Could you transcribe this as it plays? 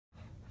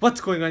What's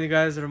going on, you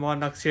guys?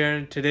 Armanucks here,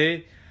 and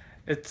today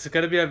it's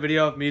gonna be a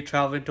video of me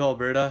traveling to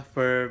Alberta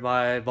for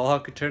my ball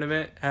hockey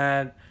tournament,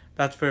 and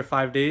that's for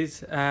 5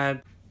 days.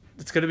 And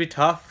it's gonna be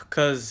tough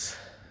because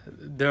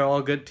they're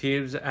all good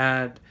teams,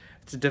 and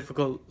it's a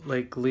difficult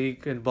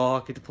league in ball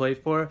hockey to play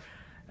for.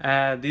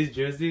 And these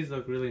jerseys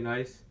look really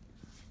nice,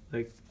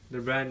 like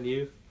they're brand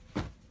new.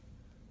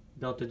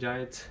 Delta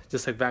Giants,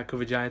 just like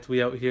Vancouver Giants, we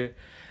out here,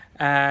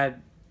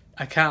 and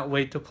I can't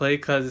wait to play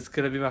because it's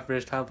gonna be my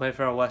first time playing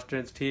for a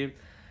Westerns team.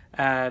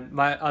 And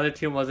my other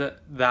team wasn't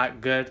that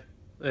good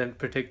in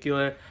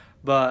particular,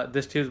 but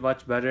this team's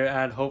much better,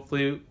 and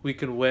hopefully we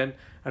can win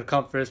and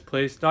come first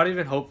place. Not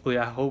even hopefully,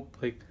 I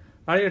hope,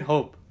 not even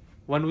hope,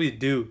 when we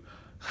do.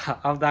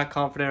 I'm that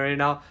confident right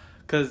now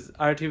because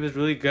our team is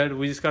really good.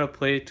 We just gotta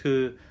play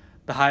to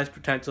the highest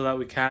potential that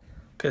we can.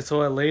 Okay,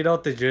 so I laid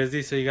out the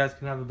jersey so you guys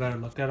can have a better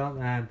look at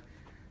them, and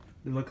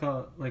look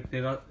how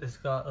it's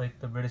got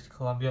the British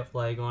Columbia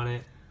flag on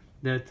it.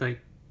 Then it's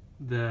like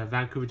the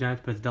Vancouver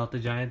Giants, but it's Delta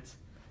Giants.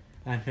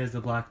 And here's the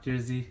black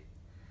jersey.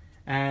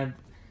 And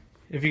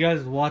if you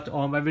guys watch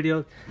all my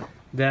videos,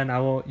 then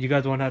you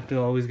guys won't have to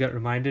always get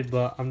reminded,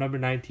 but I'm number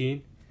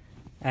 19,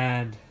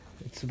 and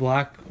it's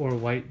black or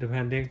white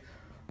depending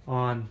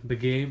on the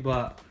game.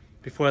 But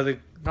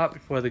not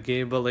before the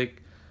game, but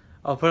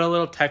I'll put a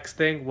little text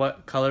thing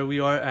what color we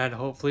are, and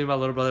hopefully my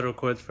little brother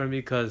records for me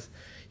because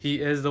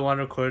he is the one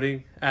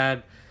recording,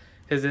 and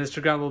his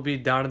Instagram will be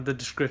down in the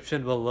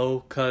description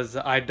below because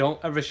I don't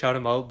ever shout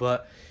him out,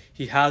 but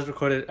he has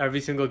recorded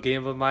every single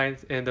game of mine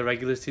in the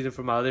regular season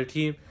for my other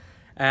team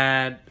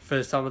and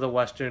for some of the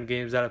Western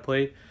games that I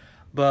played.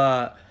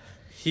 But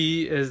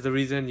he is the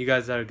reason you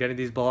guys are getting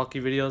these ball hockey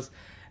videos.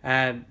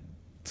 And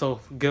so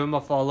give him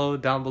a follow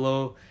down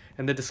below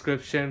in the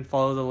description.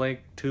 Follow the link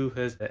to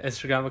his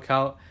Instagram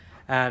account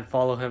and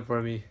follow him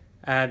for me.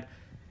 And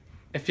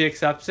if he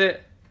accepts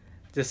it,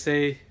 just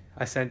say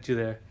I sent you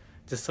there.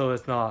 Just so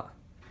it's not...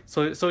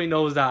 So he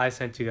knows that I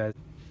sent you guys.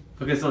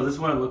 Okay, so this is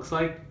what it looks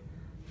like.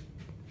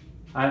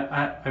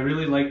 I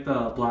really like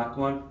the black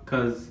one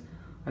because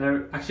I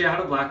had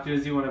a black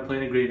jersey when I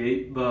played in grade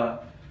 8,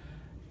 but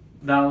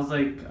that was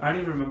I don't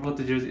even remember what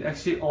the jersey,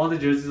 actually all the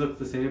jerseys look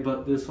the same,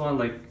 but this one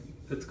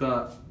it's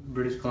got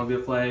British Columbia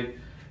flag,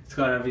 it's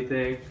got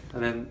everything,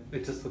 and then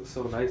it just looks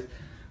so nice.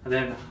 And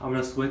then I'm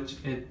gonna switch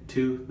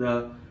into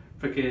the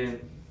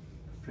I'm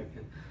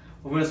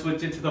gonna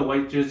switch into the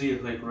white jersey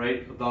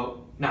right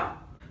about now.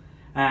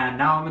 And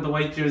now I'm in the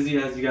white jersey.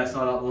 As you guys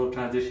saw that little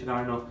transition, I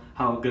don't know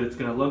how good it's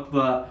gonna look,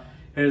 but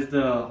here's these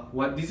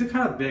are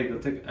kind of big.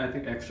 It's I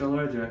think extra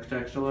large or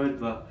extra large,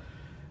 but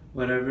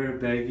whatever,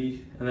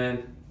 baggy. And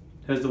then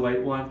here's the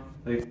white one,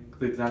 the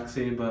exact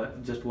same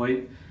but just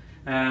white.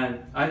 And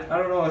I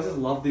don't know, I just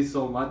love these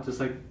so much. Just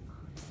it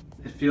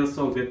feels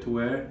so good to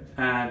wear,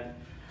 and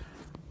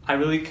I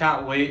really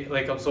can't wait.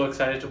 I'm so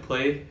excited to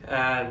play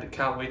and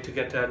can't wait to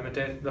get to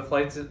Edmonton. The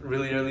flight's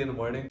really early in the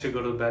morning. To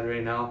go to bed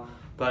right now,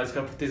 but I just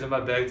gonna put these in my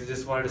bags. I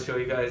just wanted to show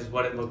you guys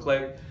what it looked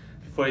like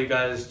before you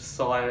guys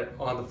saw it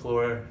on the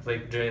floor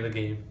during the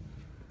game.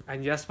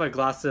 And yes, my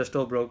glasses are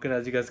still broken,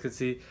 as you guys can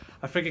see.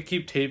 I freaking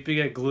keep taping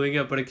it, gluing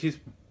it, but it keeps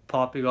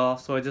popping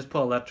off, so I just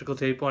put electrical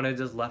tape on it,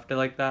 just left it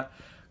like that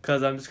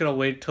because I'm just gonna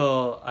wait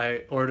till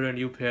I order a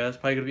new pair. It's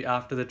probably gonna be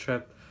after the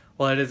trip.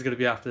 Well, it is gonna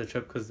be after the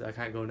trip because I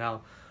can't go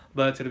now,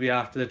 but it's gonna be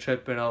after the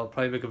trip, and I'll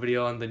probably make a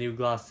video on the new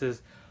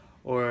glasses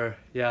or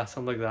yeah,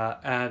 something like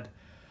that. And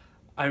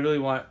I really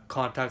want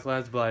contact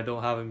lens, but I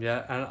don't have them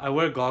yet, and I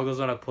wear goggles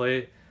when I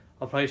play.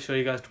 I'll probably show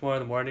you guys tomorrow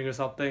in the morning or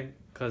something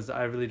because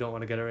I really don't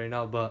want to get it right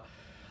now, but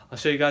I'll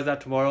show you guys that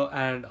tomorrow,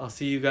 and I'll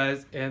see you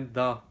guys in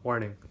the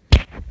morning.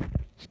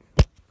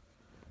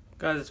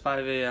 Guys, it's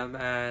 5 a.m.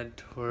 and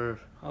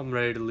I'm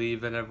ready to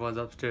leave, and everyone's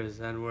upstairs,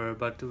 and we're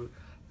about to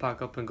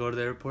pack up and go to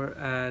the airport.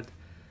 And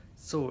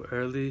it's so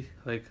early,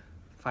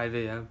 5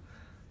 a.m.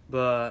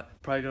 but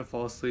probably gonna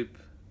fall asleep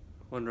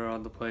when we're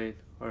on the plane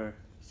or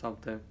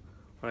something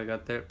when I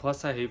got there.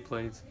 Plus I hate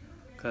planes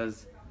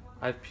because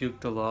I've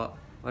puked a lot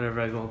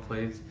whenever I go on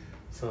planes,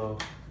 so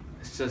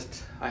it's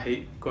just I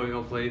hate going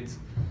on planes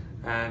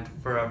and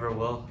forever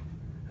will,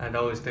 and I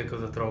always think of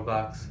the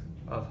throwbacks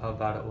of how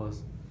bad it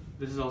was.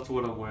 This is also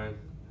what I'm wearing,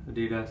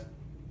 Adidas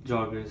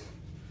joggers,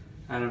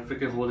 and I'm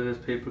freaking holding this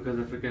paper because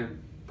I freaking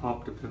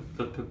popped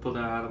the pimple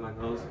that I had on my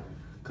nose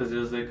because it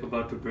was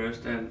about to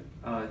burst, and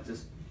it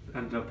just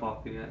ended up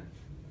popping it.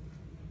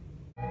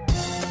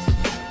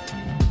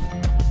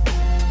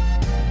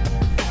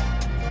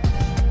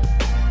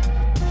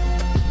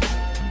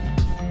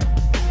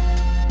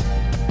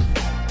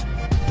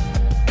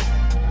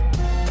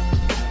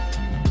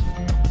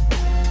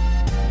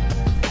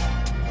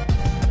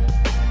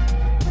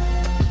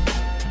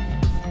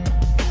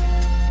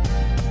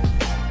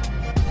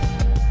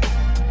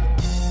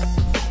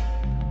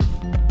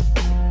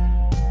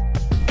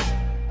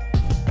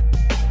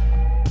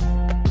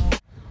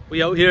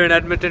 We out here in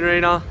Edmonton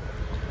right now,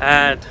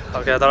 and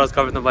okay, I thought I was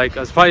covering the mic.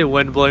 It's probably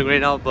wind blowing right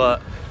now,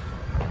 but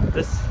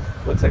this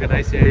looks like a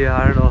nice area.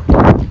 I don't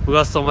know. We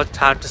got so much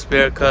time to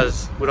spare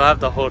because we don't have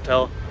the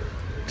hotel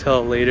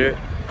till later,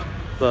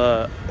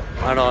 but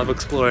I don't know, I'm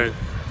exploring.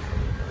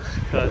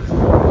 Cause,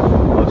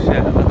 oh shit,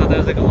 I thought there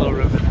was like a little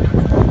river.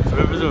 The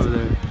river's over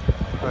there.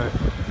 Or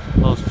a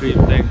little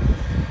stream thing.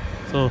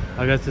 So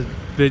I guess this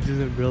bridge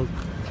isn't built.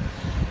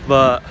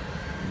 But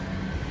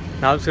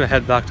now I'm just gonna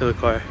head back to the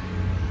car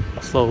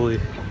slowly.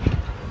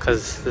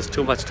 Cause there's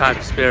too much time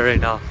to spare right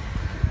now.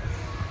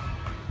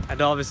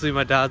 And obviously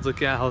my dad's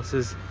looking at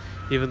houses,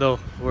 even though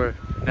we're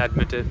in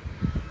Edmonton.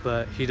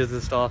 But he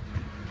doesn't stop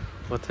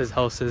with his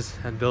houses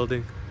and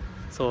building.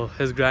 So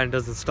his grind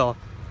doesn't stop.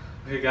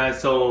 Okay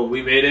guys, so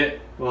we made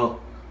it.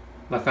 Well,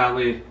 my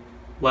family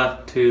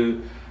left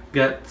to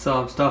get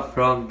some stuff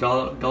from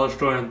dollar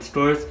store and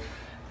stores.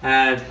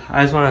 And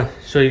I just want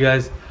to show you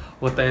guys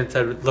what the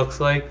inside looks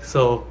like.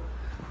 So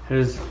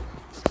here's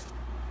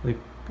like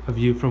a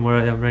view from where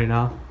I am right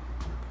now.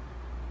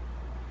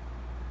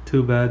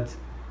 2 beds.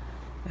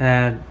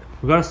 And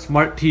we got a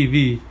smart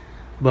TV,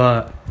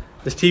 but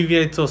this TV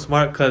ain't so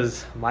smart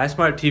because my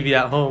smart TV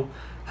at home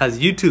has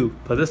YouTube,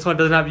 but this one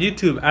doesn't have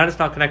YouTube and it's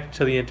not connected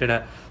to the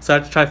internet. So I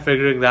had to try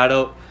figuring that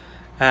out.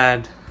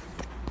 And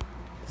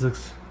this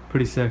looks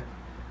pretty sick.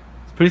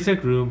 It's a pretty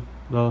sick room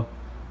though.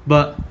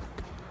 But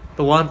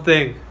the one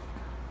thing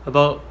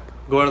about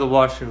going to the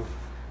washroom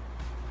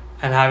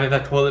and having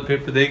that toilet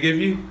paper they give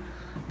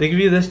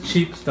you this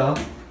cheap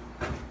stuff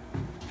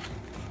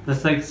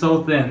that's like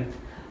so thin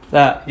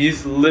that you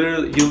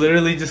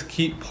literally just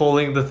keep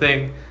pulling the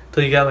thing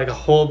till you get like a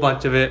whole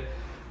bunch of it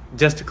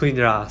just to clean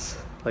your ass,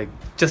 like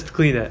just to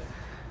clean it.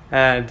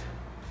 And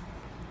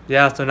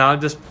yeah, so now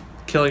I'm just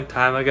killing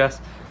time, I guess.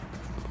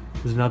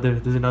 There's another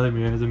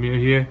mirror. There's a mirror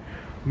here,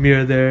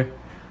 mirror there.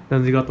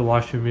 Then you got the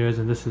washroom mirrors,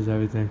 and this is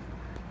everything.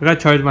 I gotta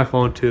charge my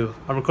phone too.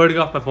 I'm recording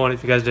off my phone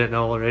if you guys didn't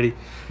know already.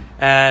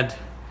 And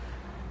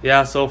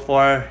yeah, so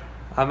far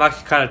I'm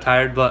actually kind of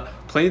tired, but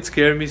planes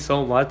scared me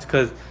so much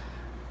because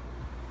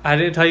I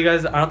didn't tell you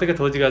guys, I don't think I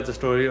told you guys the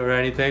story or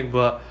anything,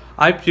 but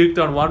I puked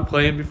on one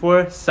plane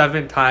before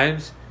 7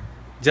 times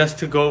just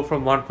to go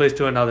from one place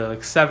to another,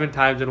 like 7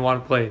 times in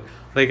one plane.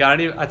 Like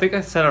I think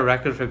I set a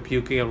record for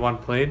puking in one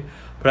plane,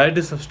 but I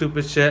did some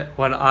stupid shit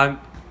when I'm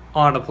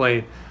on a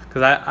plane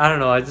because I don't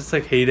know, I just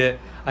like hate it.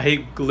 I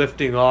hate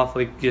lifting off,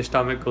 like your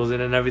stomach goes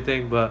in and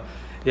everything. But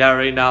yeah,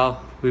 right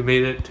now we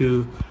made it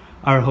to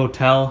our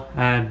hotel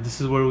and this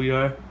is where we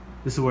are.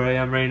 This is where I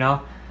am right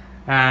now.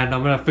 And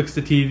I'm gonna fix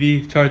the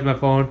TV, charge my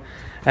phone,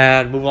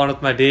 and move on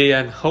with my day.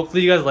 And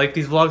hopefully you guys like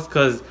these vlogs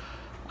because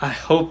I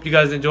hope you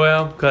guys enjoy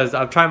them, because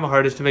I'm trying my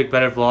hardest to make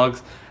better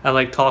vlogs and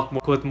like talk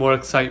more, with more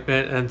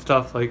excitement and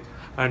stuff. Like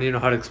I don't even know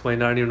how to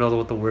explain it. I don't even know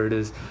what the word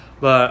is.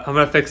 But I'm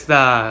gonna fix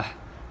the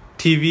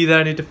TV that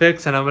I need to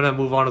fix, and I'm gonna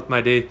move on with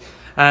my day.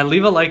 And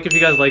leave a like if you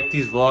guys like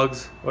these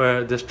vlogs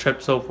or this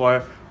trip so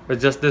far, or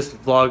just this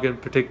vlog in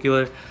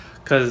particular,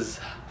 because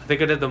I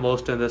think I did the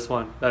most in this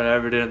one that I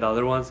ever did in the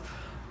other ones.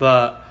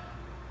 But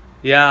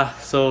yeah,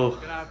 so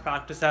I'm gonna have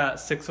practice at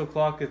 6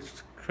 o'clock.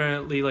 It's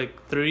currently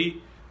like 3,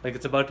 like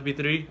it's about to be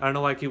 3. I don't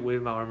know why I keep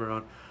waving my arm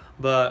around,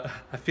 but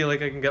I feel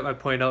like I can get my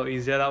point out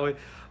easier that way.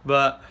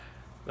 But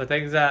the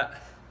thing's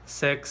at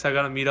 6. I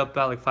gotta meet up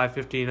at like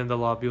 5:15 in the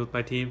lobby with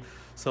my team,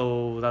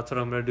 so that's what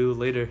I'm gonna do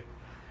later.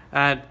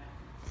 And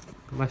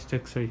my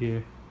sticks right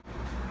here,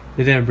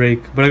 they didn't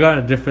break, but I got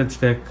a different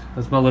stick.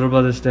 That's my little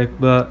brother's stick,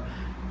 but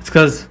it's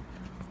because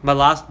my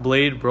last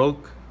blade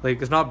broke.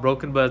 Like it's not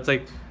broken, but it's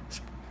like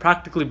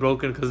practically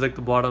broken because like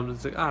the bottom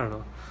is like, I don't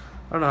know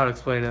how to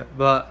explain it.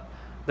 But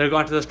they're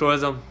going to the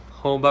stores. I'm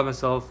home by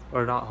myself,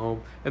 or not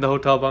home, in the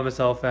hotel by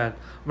myself, and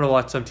I'm gonna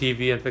watch some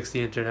TV and fix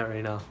the internet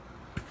right now.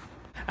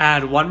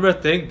 And one more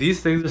thing, these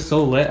things are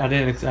so lit. I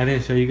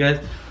didn't show you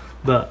guys,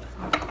 but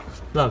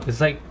look, it's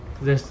like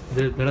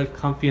they're like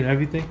comfy and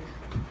everything.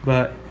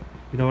 But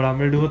you know what I'm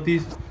gonna do with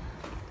these?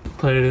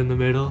 Put it in the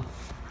middle,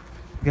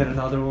 get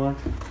another one,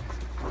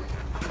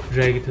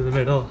 drag it to the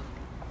middle,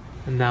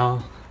 and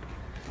now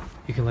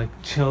you can like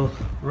chill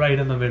right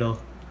in the middle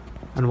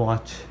and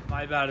watch.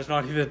 My bad, it's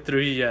not even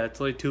 3 yet. It's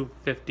only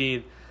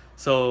 2:15,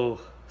 so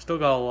still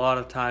got a lot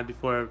of time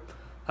before.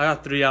 I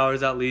got 3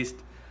 hours at least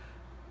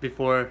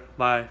before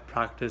my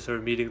practice or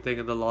meeting thing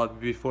in the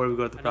lobby before we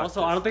go to the practice.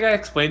 Also, I don't think I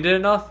explained it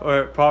enough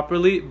or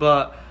properly,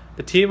 but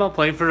the team I'm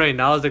playing for right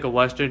now is like a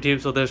Western team,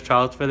 so there's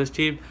trials for this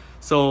team.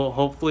 So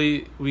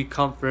hopefully we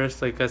come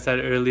first. Like I said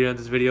earlier in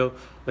this video,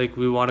 like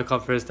we want to come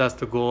first. That's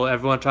the goal.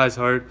 Everyone tries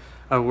hard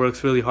and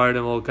works really hard,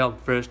 and we'll come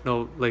first.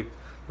 No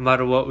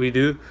matter what we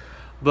do.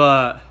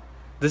 But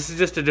this is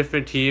just a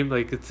different team.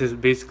 Like it's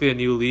basically a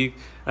new league,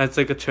 and it's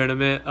like a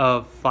tournament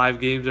of 5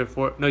 games or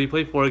 4. No, you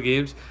play 4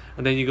 games,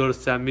 and then you go to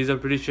semis.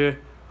 I'm pretty sure.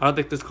 I don't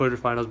think this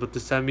quarterfinals, but the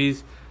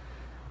semis,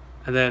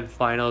 and then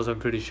finals. I'm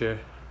pretty sure.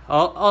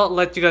 I'll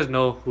let you guys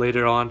know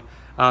later on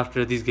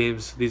after these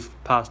games, these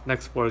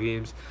next 4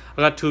 games.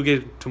 I got 2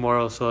 games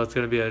tomorrow, so it's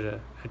gonna be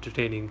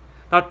entertaining.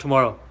 Not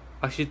tomorrow,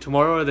 actually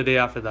tomorrow or the day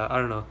after that. I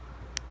don't know.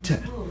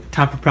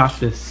 Time for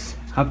practice.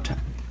 Have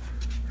time.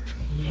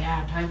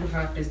 Yeah, time to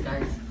practice,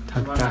 guys.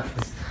 Time to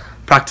practice.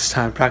 Practice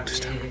time. Practice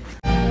time.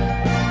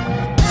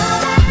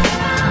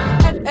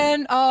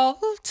 And all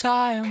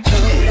time.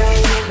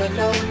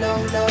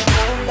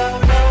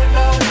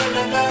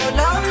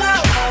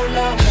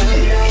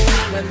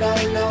 and I